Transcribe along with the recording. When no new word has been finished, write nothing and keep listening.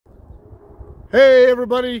Hey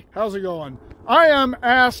everybody, how's it going? I am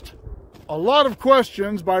asked a lot of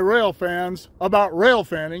questions by rail fans about rail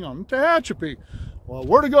fanning on Tehachapi. Well,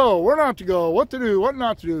 where to go, where not to go, what to do, what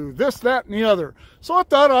not to do, this, that, and the other. So I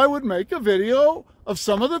thought I would make a video of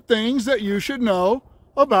some of the things that you should know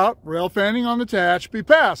about rail fanning on the Tehachapi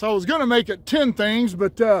Pass. I was going to make it 10 things,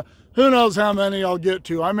 but who knows how many I'll get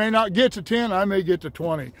to. I may not get to 10, I may get to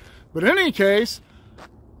 20. But in any case,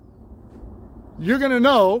 you're going to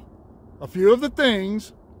know a few of the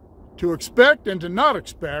things to expect and to not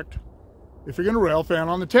expect if you're going to rail fan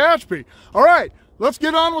on the Tehachapi. All right, let's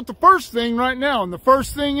get on with the first thing right now. And the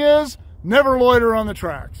first thing is never loiter on the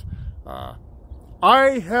tracks.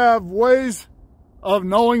 I have ways of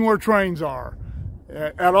knowing where trains are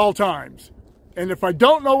at all times. And if I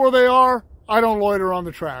don't know where they are, I don't loiter on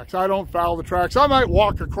the tracks. I don't foul the tracks. I might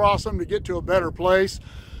walk across them to get to a better place,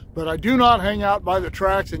 but I do not hang out by the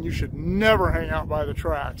tracks, and you should never hang out by the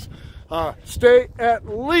tracks. Stay at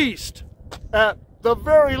the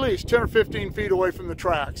very least, 10 or 15 feet away from the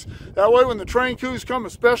tracks. That way when the train crews come,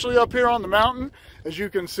 especially up here on the mountain, as you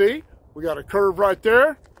can see, we got a curve right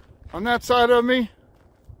there on that side of me,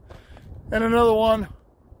 and another one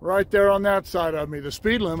right there on that side of me. The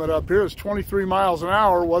speed limit up here is 23 miles an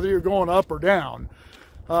hour, whether you're going up or down.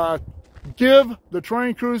 Give the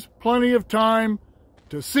train crews plenty of time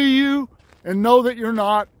to see you and know that you're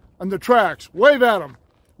not on the tracks. Wave at them.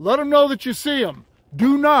 Let them know that you see them.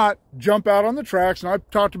 Do not jump out on the tracks. And I've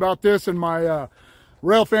talked about this in my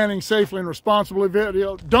rail fanning safely and responsibly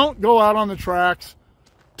video. Don't go out on the tracks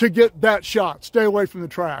to get that shot. Stay away from the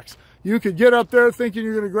tracks. You could get up there thinking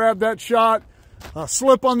you're going to grab that shot,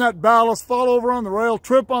 slip on that ballast, fall over on the rail,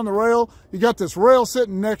 trip on the rail. You got this rail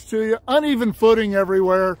sitting next to you, uneven footing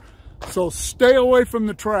everywhere. So stay away from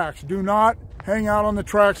the tracks. Do not hang out on the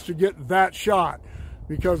tracks to get that shot,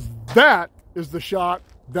 because that is the shot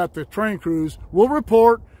that the train crews will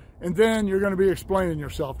report, and then you're going to be explaining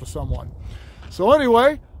yourself to someone. So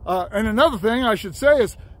anyway, and another thing I should say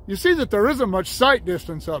is, you see that there isn't much sight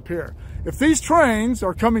distance up here. If these trains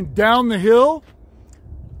are coming down the hill,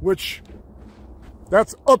 which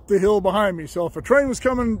that's up the hill behind me, so if a train was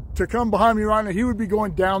come behind me right now, he would be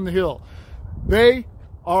going down the hill. They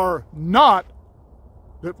are not,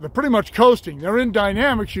 they're pretty much coasting. They're in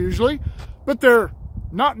dynamics usually, but they're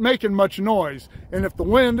not making much noise. And if the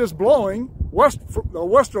wind is blowing a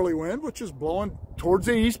westerly wind, which is blowing towards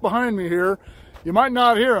the east behind me here, you might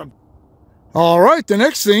not hear them. All right, the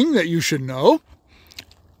next thing that you should know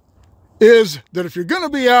is that if you're going to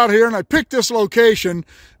be out here, and I picked this location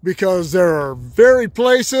because there are varied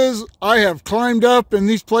places I have climbed up in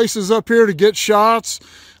these places up here to get shots.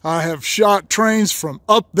 I have shot trains from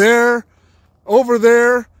up there, over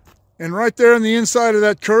there, and right there in the inside of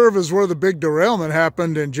that curve is where the big derailment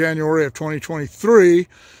happened in January of 2023.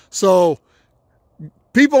 So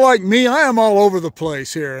people like me, I am all over the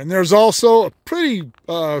place here. And there's also a pretty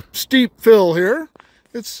steep fill here.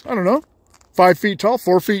 It's, I don't know, 5 feet tall,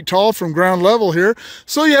 4 feet tall from ground level here.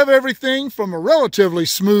 So you have everything from a relatively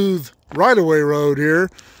smooth right-of-way road here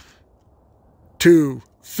to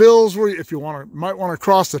fills where if you might want to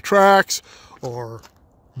cross the tracks or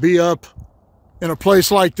be up in a place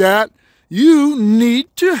like that. You need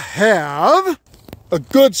to have a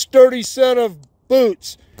good sturdy set of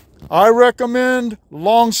boots. I recommend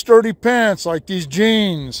long sturdy pants like these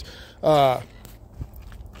jeans.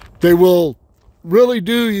 They will really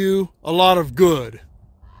do you a lot of good.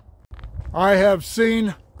 I have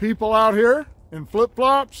seen people out here in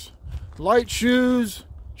flip-flops, light shoes,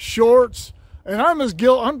 shorts, and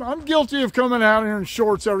I'm guilty of coming out here in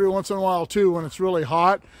shorts every once in a while too when it's really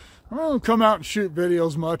hot. I don't come out and shoot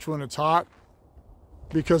videos much when it's hot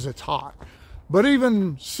because it's hot. But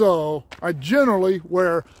even so, I generally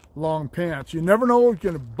wear long pants. You never know if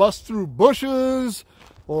you're going to bust through bushes,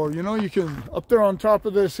 or you know, you can, up there on top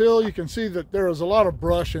of this hill, you can see that there is a lot of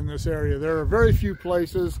brush in this area. There are very few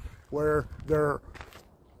places where there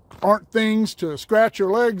aren't things to scratch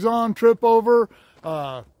your legs on, trip over.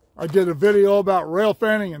 I did a video about rail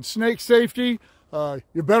fanning and snake safety.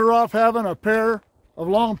 You're better off having a pair of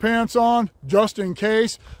long pants on just in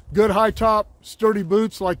case. Good high top sturdy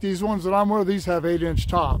boots like these ones that I'm wearing. These have 8-inch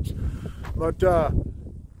tops. But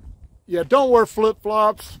yeah, don't wear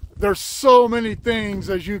flip-flops. There's so many things,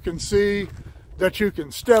 as you can see, that you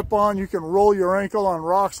can step on. You can roll your ankle on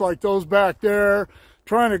rocks like those back there.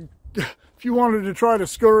 If you wanted to try to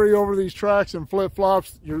scurry over these tracks in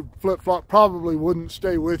flip-flops, your flip-flop probably wouldn't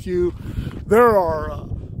stay with you. There are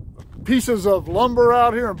pieces of lumber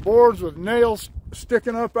out here and boards with nails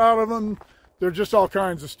sticking up out of them. There's just all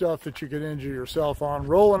kinds of stuff that you could injure yourself on.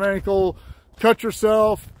 Roll an ankle, cut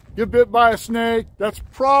yourself, get bit by a snake. That's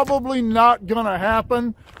probably not going to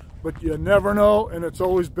happen, but you never know, and it's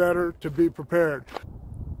always better to be prepared.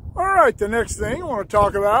 All right, the next thing I want to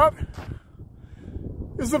talk about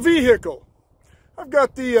is the vehicle. I've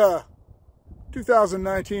got the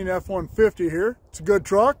 2019 F-150 here. It's a good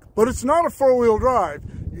truck, but it's not a four-wheel drive.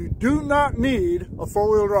 You do not need a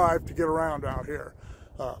four-wheel drive to get around out here.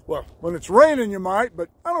 Well, when it's raining you might, but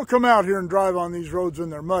I don't come out here and drive on these roads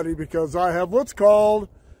when they're muddy because I have what's called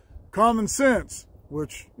common sense,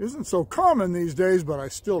 which isn't so common these days, but I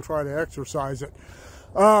still try to exercise it.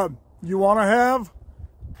 You want to have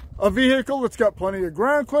a vehicle that's got plenty of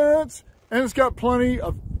ground clearance and it's got plenty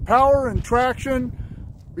of power and traction,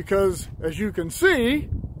 because as you can see,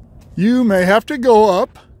 you may have to go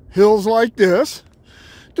up hills like this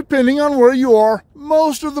depending on where you are.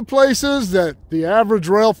 Most of the places that the average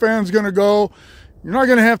rail fan's going to go, you're not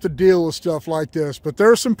going to have to deal with stuff like this, but there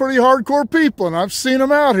are some pretty hardcore people, and I've seen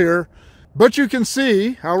them out here. But you can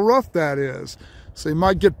see how rough that is, so you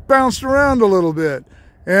might get bounced around a little bit.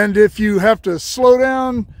 And if you have to slow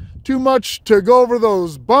down too much to go over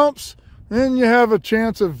those bumps, then you have a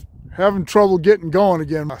chance of having trouble getting going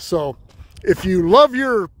again. So if you love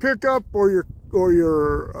your pickup or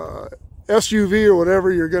your SUV or whatever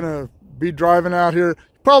you're going to be driving out here,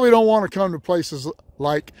 you probably don't want to come to places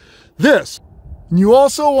like this. And you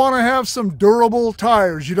also want to have some durable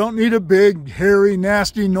tires. You don't need a big, hairy,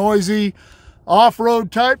 nasty, noisy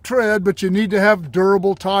off-road type tread, but you need to have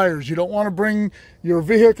durable tires. You don't want to bring your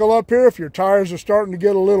vehicle up here if your tires are starting to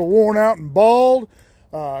get a little worn out and bald.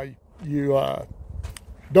 You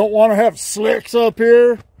don't want to have slicks up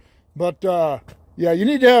here, but yeah, you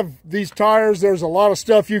need to have these tires. There's a lot of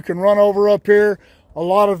stuff you can run over up here. A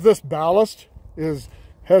lot of this ballast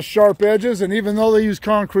has sharp edges, and even though they use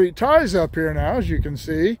concrete ties up here now, as you can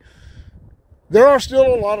see, there are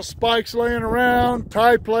still a lot of spikes laying around,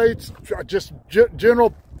 tie plates, just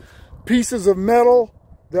general pieces of metal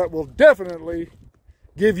that will definitely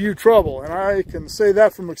give you trouble. And I can say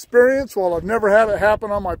that from experience. While I've never had it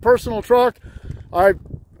happen on my personal truck, I've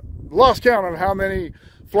lost count of how many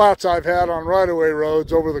flats I've had on right-of-way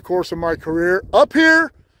roads over the course of my career, up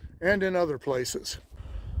here and in other places.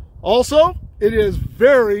 Also, it is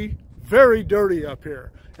very, very dirty up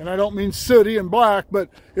here. And I don't mean sooty and black, but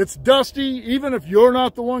it's dusty. Even if you're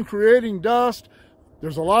not the one creating dust,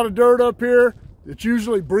 there's a lot of dirt up here. It's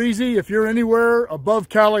usually breezy. If you're anywhere above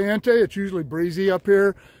Caliente, it's usually breezy up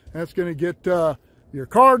here. That's going to get your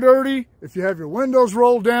car dirty. If you have your windows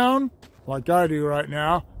rolled down, like I do right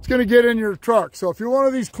now, it's going to get in your truck. So if you're one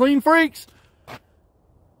of these clean freaks,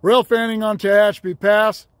 rail fanning on Tehachapi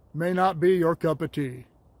Pass may not be your cup of tea.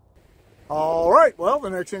 All right, well, the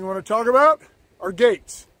next thing I want to talk about are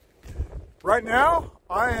gates. Right now,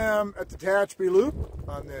 I am at the Tehachapi Loop,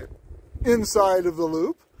 on the inside of the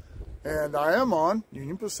loop, and I am on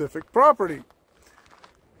Union Pacific property.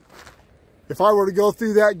 If I were to go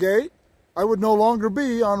through that gate, I would no longer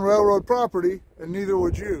be on railroad property, and neither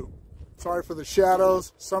would you. Sorry for the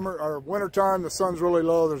shadows. Summer or wintertime, the sun's really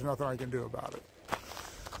low. There's nothing I can do about it.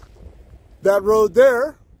 That road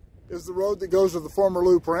there is the road that goes to the former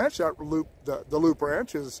Loop Ranch. That loop, the Loop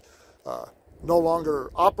Ranch is no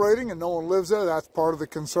longer operating and no one lives there. That's part of the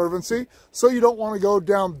Conservancy. So you don't want to go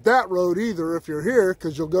down that road either if you're here,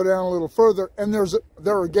 because you'll go down a little further and there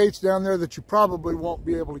are gates down there that you probably won't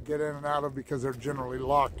be able to get in and out of because they're generally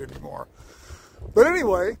locked anymore. But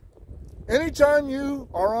anyway, anytime you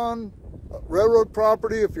are on railroad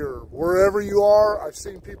property, if you're wherever you are, I've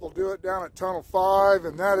seen people do it down at Tunnel 5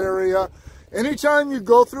 in that area. Anytime you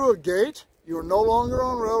go through a gate, you are no longer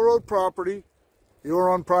on railroad property. You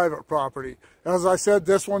are on private property. As I said,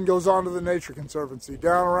 this one goes on to the Nature Conservancy.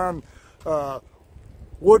 Down around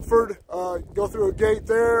Woodford, go through a gate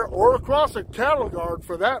there, or across a cattle guard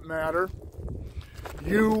for that matter,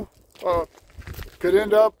 you could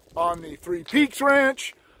end up on the Three Peaks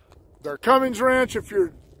Ranch, the Cummings Ranch if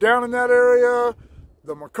you're down in that area,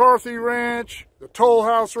 the McCarthy Ranch, the Toll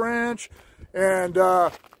House Ranch, and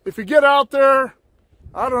if you get out there,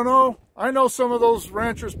 I don't know. I know some of those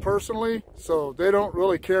ranchers personally, so they don't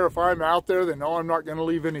really care if I'm out there. They know I'm not going to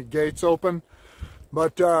leave any gates open.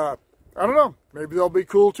 But I don't know. Maybe they'll be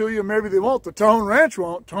cool to you. Maybe they won't. The Tone Ranch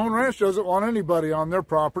won't. Tone Ranch doesn't want anybody on their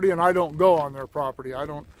property, and I don't go on their property. I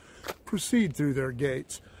don't proceed through their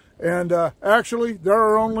gates. And actually, there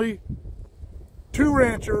are only 2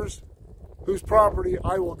 ranchers whose property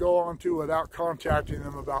I will go onto without contacting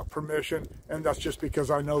them about permission, and that's just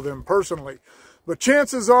because I know them personally. But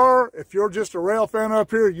chances are, if you're just a rail fan up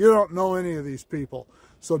here, you don't know any of these people.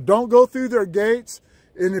 So don't go through their gates,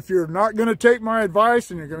 and if you're not going to take my advice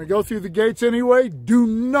and you're going to go through the gates anyway, do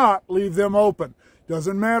not leave them open.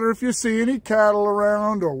 Doesn't matter if you see any cattle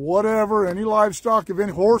around or whatever, any livestock, if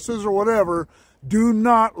any horses or whatever, do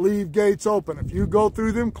not leave gates open. If you go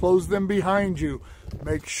through them, close them behind you.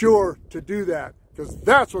 Make sure to do that, because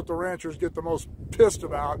that's what the ranchers get the most pissed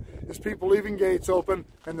about, is people leaving gates open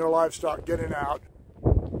and their livestock getting out.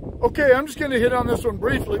 Okay, I'm just going to hit on this one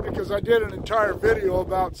briefly because I did an entire video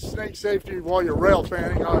about snake safety while you're rail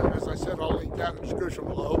fanning. As I said, I'll link that in the description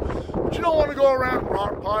below. But you don't want to go around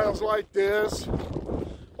rock piles like this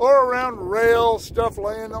or around rail stuff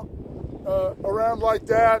laying around like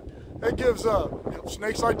that. That gives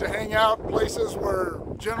snakes like to hang out places where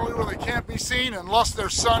they can't be seen unless they're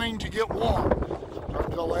sunning to get warm.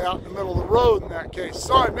 Sometimes they'll lay out in the middle of the road in that case.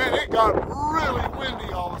 Sorry, man, it got really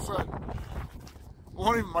windy all of a sudden.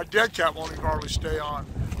 My dead cat won't even hardly stay on.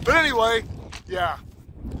 But anyway, yeah,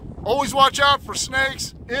 always watch out for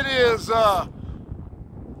snakes. It is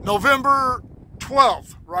November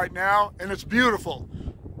 12th right now, and it's beautiful.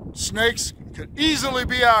 Snakes could easily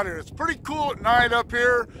be out here. It's pretty cool at night up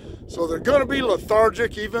here, so they're going to be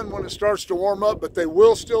lethargic even when it starts to warm up, but they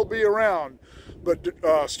will still be around. But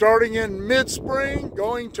starting in mid-spring,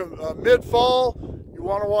 going to mid-fall, you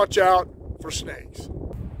want to watch out for snakes.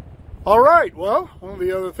 All right, well, one of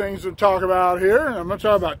the other things to talk about here, and I'm going to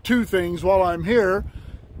talk about two things while I'm here,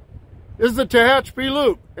 is the Tehachapi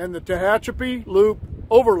Loop and the Tehachapi Loop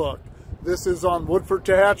Overlook. This is on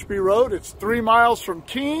Woodford-Tehachapi Road. It's 3 miles from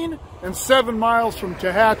Keene and 7 miles from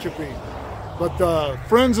Tehachapi. But the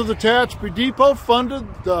Friends of the Tehachapi Depot funded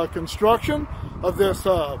the construction of this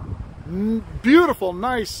beautiful,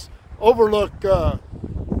 nice overlook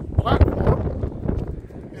platform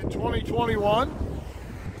in 2021.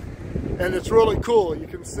 And it's really cool. You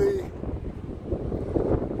can see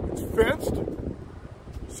it's fenced,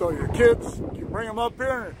 so your kids, you bring them up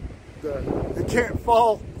here and they can't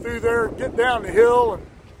fall through there, get down the hill and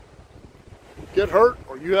get hurt,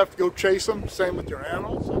 or you have to go chase them. Same with your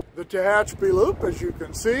animals. The Tehachapi Loop, as you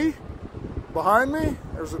can see behind me,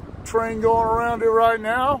 there's a train going around here right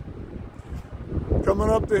now,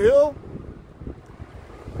 coming up the hill.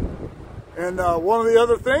 And one of the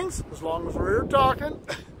other things, as long as we're here talking,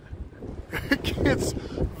 it's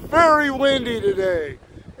very windy today,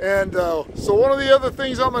 and so one of the other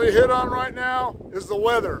things I'm going to hit on right now is the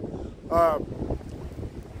weather.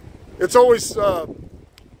 It's always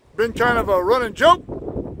been kind of a running joke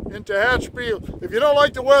in Tehachapi. If you don't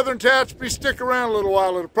like the weather in Tehachapi, stick around a little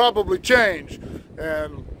while, it'll probably change.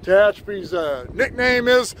 And Tehachapi's nickname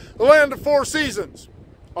is the land of 4 seasons,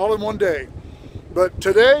 all in one day. But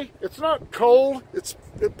today, it's not cold. It's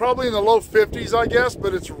probably in the low 50s, I guess,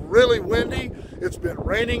 but it's really windy. It's been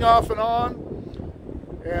raining off and on.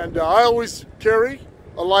 And I always carry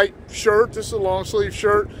a light shirt. This is a long sleeve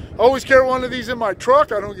shirt. I always carry one of these in my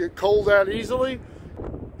truck. I don't get cold that easily.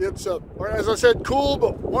 It's, as I said, cool,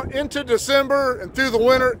 but into December and through the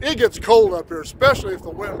winter, it gets cold up here, especially if the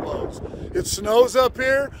wind blows. It snows up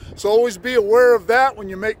here, so always be aware of that when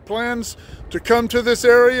you make plans to come to this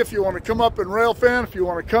area. If you want to come up and rail fan, if you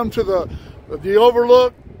want to come to the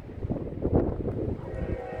overlook.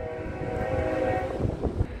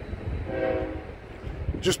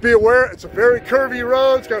 Just be aware, it's a very curvy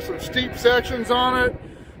road. It's got some steep sections on it.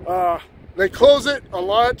 They close it a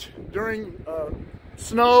lot during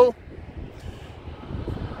snow,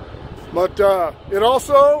 but it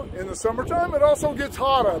also, in the summertime, it also gets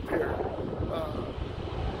hot up here.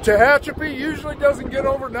 Tehachapi usually doesn't get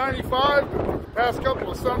over 95, but the past couple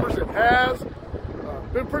of summers it has.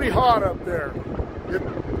 Been pretty hot up there.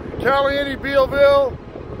 Caliente, Bealville,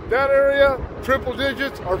 that area, triple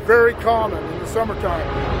digits are very common in the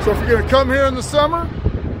summertime. So if you're going to come here in the summer,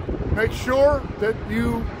 make sure that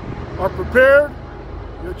you are prepared,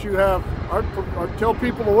 that you have, I tell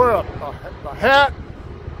people to wear a hat,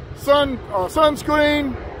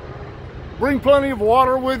 sunscreen, bring plenty of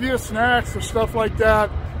water with you, snacks and stuff like that.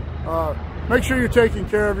 Make sure you're taking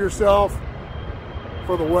care of yourself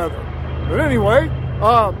for the weather. But anyway,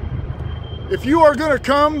 if you are going to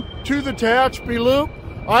come to the Tehachapi Loop,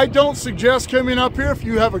 I don't suggest coming up here if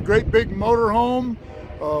you have a great big motor home,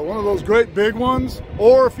 one of those great big ones,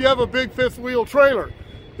 or if you have a big 5th wheel trailer.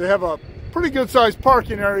 They have a pretty good sized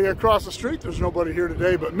parking area across the street. There's nobody here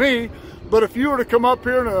today but me. But if you were to come up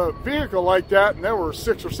here in a vehicle like that and there were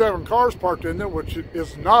 6 or 7 cars parked in there, which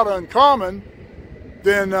is not uncommon,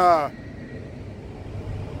 then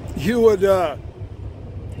you wouldn't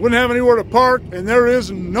have anywhere to park, and there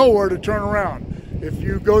is nowhere to turn around. If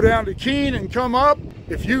you go down to Keene and come up,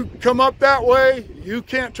 if you come up that way, you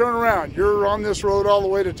can't turn around. You're on this road all the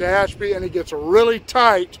way to Tehachapi, and it gets really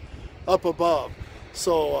tight up above.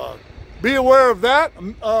 So be aware of that.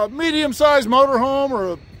 A medium-sized motorhome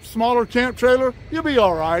or a smaller camp trailer, you'll be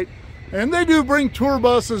all right. And they do bring tour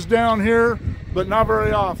buses down here, but not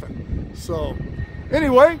very often. So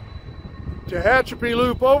anyway, Tehachapi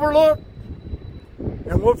Loop Overlook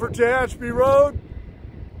and Woodford Tehachapi Road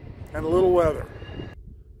and a little weather.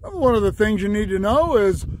 One of the things you need to know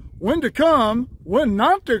is when to come, when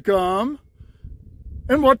not to come,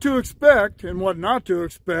 and what to expect and what not to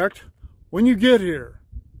expect when you get here.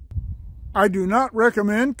 I do not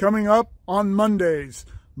recommend coming up on Mondays.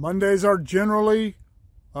 Mondays are generally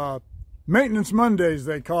maintenance Mondays,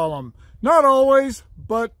 they call them. Not always,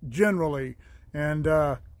 but generally. And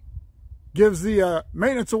gives the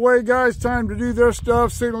maintenance away guys time to do their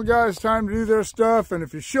stuff, signal guys time to do their stuff. And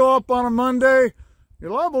if you show up on a Monday,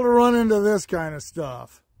 you're liable to run into this kind of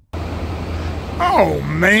stuff. Oh,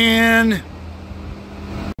 man.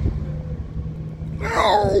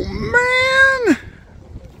 Oh, man.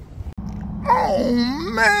 Oh,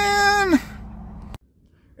 man.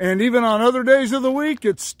 And even on other days of the week,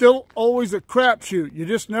 it's still always a crapshoot. You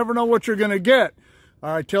just never know what you're going to get.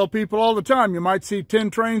 I tell people all the time, you might see 10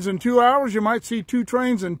 trains in 2 hours, you might see 2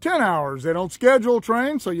 trains in 10 hours. They don't schedule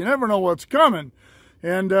trains, so you never know what's coming.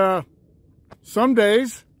 And some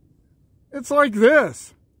days, it's like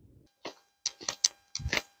this.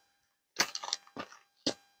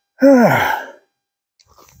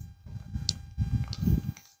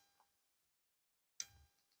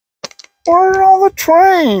 Where are all the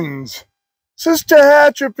trains? This is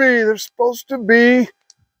Tehachapi. There's supposed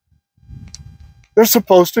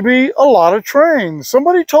to be a lot of trains.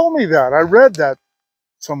 Somebody told me that. I read that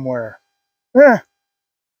somewhere. I've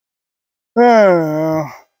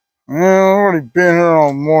already been here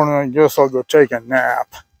all morning. I guess I'll go take a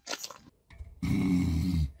nap.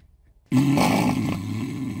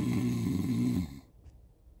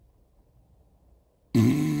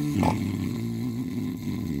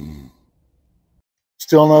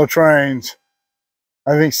 Still no trains.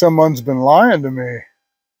 I think someone's been lying to me.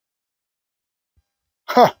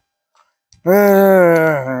 Huh.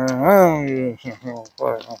 I'm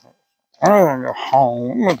gonna go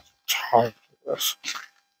home. I'm tired of this.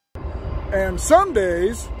 And some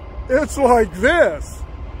days, it's like this.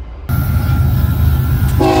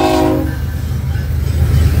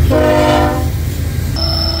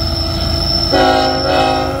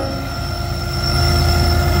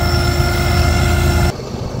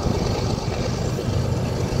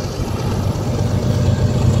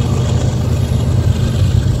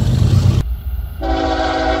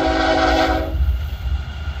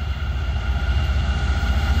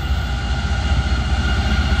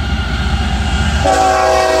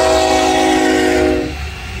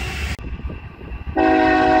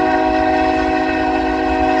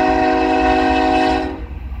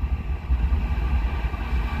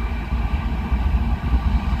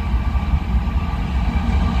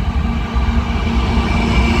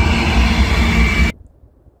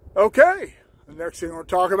 Okay, the next thing we'll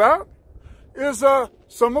talk about is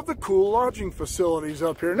some of the cool lodging facilities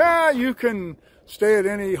up here. Now, you can stay at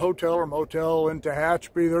any hotel or motel in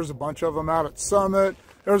Tehachapi. There's a bunch of them out at Summit.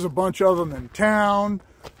 There's a bunch of them in town.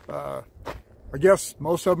 I guess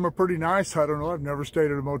most of them are pretty nice. I don't know. I've never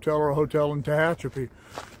stayed at a motel or a hotel in Tehachapi.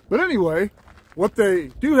 But anyway, what they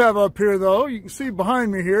do have up here, though, you can see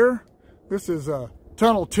behind me here, this is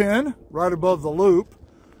Tunnel 10, right above the loop.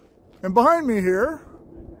 And behind me here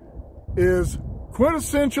is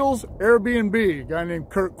Quintessential's Airbnb. A guy named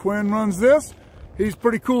Kurt Quinn runs this. He's a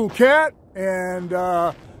pretty cool cat, and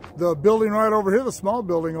the building right over here, the small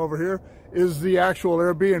building over here, is the actual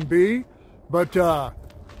Airbnb. But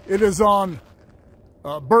it is on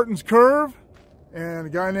Burton's Curve, and a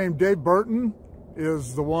guy named Dave Burton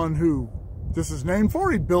is the one who this is named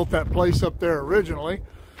for. He built that place up there originally.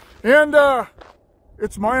 And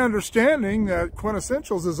it's my understanding that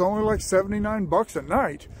Quintessential's is only like 79 bucks a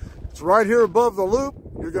night. It's right here above the loop.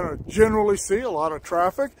 You're going to generally see a lot of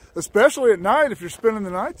traffic, especially at night if you're spending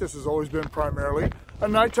the night. This has always been primarily a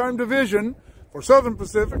nighttime division for Southern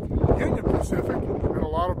Pacific, Union Pacific, and a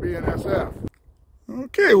lot of BNSF.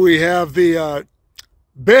 Okay, we have the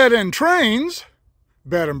Bed and Trains,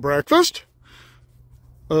 Bed and Breakfast,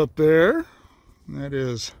 up there. That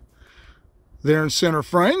is there in center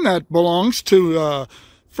frame. That belongs to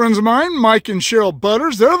friends of mine, Mike and Cheryl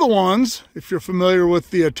Butters. They're the ones, if you're familiar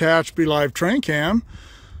with the Tehachapi Live Train Cam,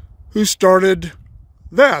 who started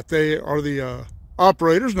that. They are the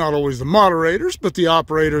operators, not always the moderators, but the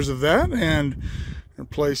operators of that. And their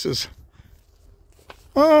places,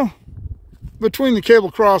 well, between the cable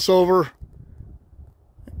crossover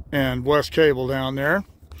and West Cable down there.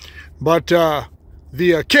 But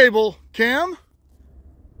the cable cam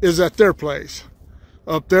is at their place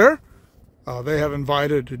up there. They have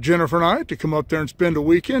invited Jennifer and I to come up there and spend a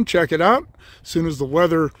weekend, check it out. As soon as the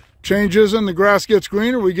weather changes and the grass gets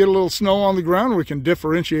greener, we get a little snow on the ground, we can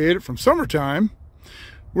differentiate it from summertime.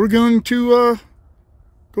 We're going to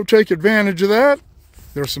go take advantage of that.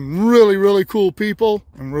 There's some really, really cool people.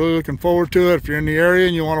 I'm really looking forward to it. If you're in the area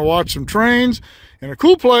and you want to watch some trains in a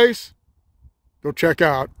cool place, go check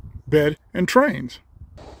out Bed and Trains.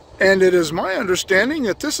 And it is my understanding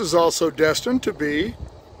that this is also destined to be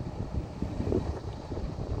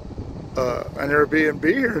an Airbnb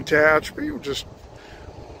here in Tehachapi. We'll just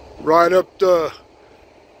ride up the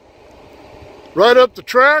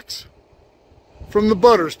tracks from the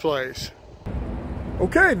Butter's place.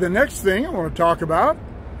 Okay, the next thing I want to talk about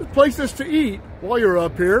is places to eat while you're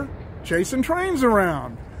up here chasing trains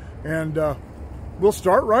around. And we'll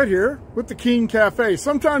start right here with the Keene Cafe.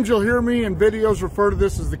 Sometimes you'll hear me in videos refer to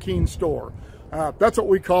this as the Keene store. That's what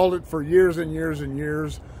we called it for years and years and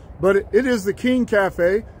years. But it is the Keene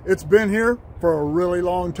Cafe. It's been here for a really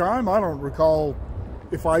long time. I don't recall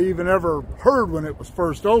if I even ever heard when it was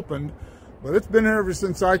first opened, but it's been here ever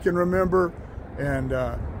since I can remember. And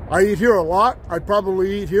I eat here a lot. I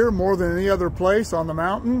probably eat here more than any other place on the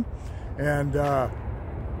mountain. And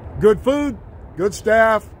good food, good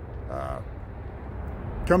staff.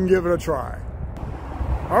 Come give it a try.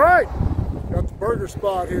 All right, got the burger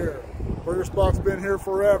spot here. Burger spot's been here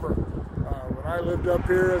forever. When I lived up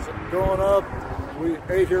here as growing up, we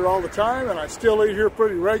ate here all the time, and I still eat here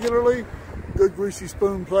pretty regularly. Good greasy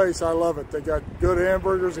spoon place. I love it. They got good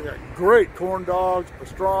hamburgers. They got great corn dogs,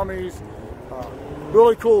 pastrami's,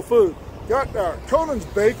 really cool food. Got Conan's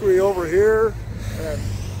Bakery over here, and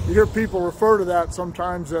you hear people refer to that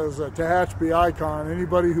sometimes as a Tehachapi icon.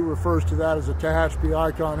 Anybody who refers to that as a Tehachapi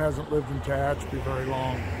icon hasn't lived in Tehachapi very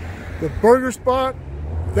long. The burger spot,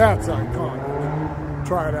 that's iconic.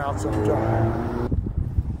 Try it out sometime.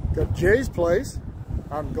 Got Jay's Place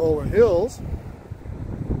on Golden Hills.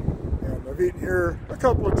 And I've eaten here a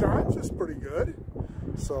couple of times. It's pretty good.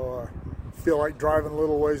 So feel like driving a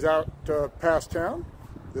little ways out past town,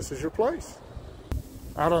 this is your place.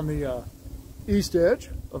 Out on the east edge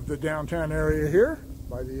of the downtown area here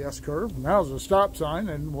by the S-curve. Now there's a stop sign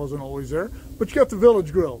and wasn't always there. But you got the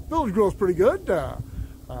Village Grill. Village Grill's pretty good.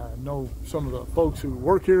 I know some of the folks who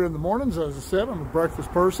work here in the mornings. As I said, I'm a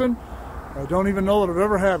breakfast person. I don't even know that I've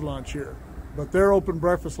ever had lunch here. But they're open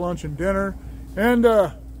breakfast, lunch, and dinner. And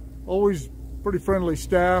always pretty friendly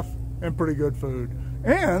staff and pretty good food.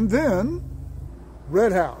 And then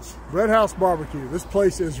Red House Barbecue. This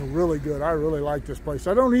place is really good. I really like this place.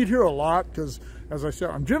 I don't eat here a lot because, as I said,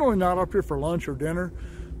 I'm generally not up here for lunch or dinner.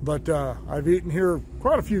 But I've eaten here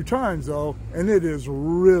quite a few times, though, and it is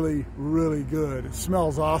really, really good. It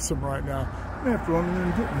smells awesome right now. I'm going to have to run in there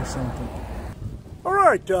and get me something. All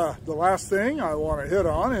right, the last thing I want to hit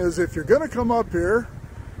on is if you're going to come up here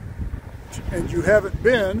and you haven't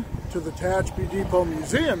been to the Tehachapi Depot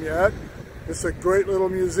Museum yet, it's a great little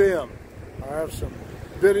museum. I have some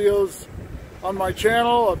videos on my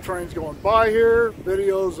channel of trains going by here,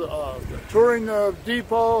 videos of the touring the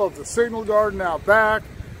depot, of the signal garden out back.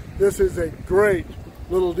 This is a great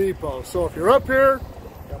little depot. So if you're up here,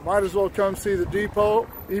 you might as well come see the depot.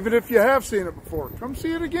 Even if you have seen it before, come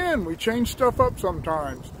see it again. We change stuff up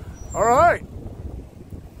sometimes. All right,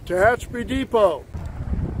 Tehachapi Depot.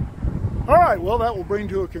 All right, well, that will bring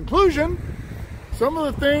to a conclusion some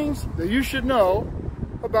of the things that you should know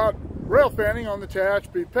about rail fanning on the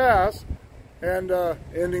Tehachapi Pass, and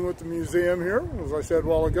ending with the museum here, as I said a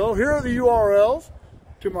while ago. Here are the URLs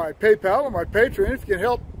to my PayPal and my Patreon. If you can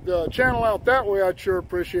help the channel out that way, I'd sure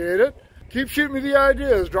appreciate it. Keep shooting me the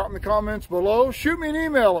ideas. Drop in the comments below. Shoot me an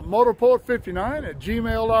email at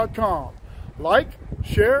motorpoet59@gmail.com. Like,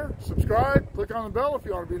 share, subscribe, click on the bell if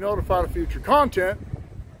you want to be notified of future content.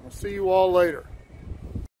 I'll see you all later.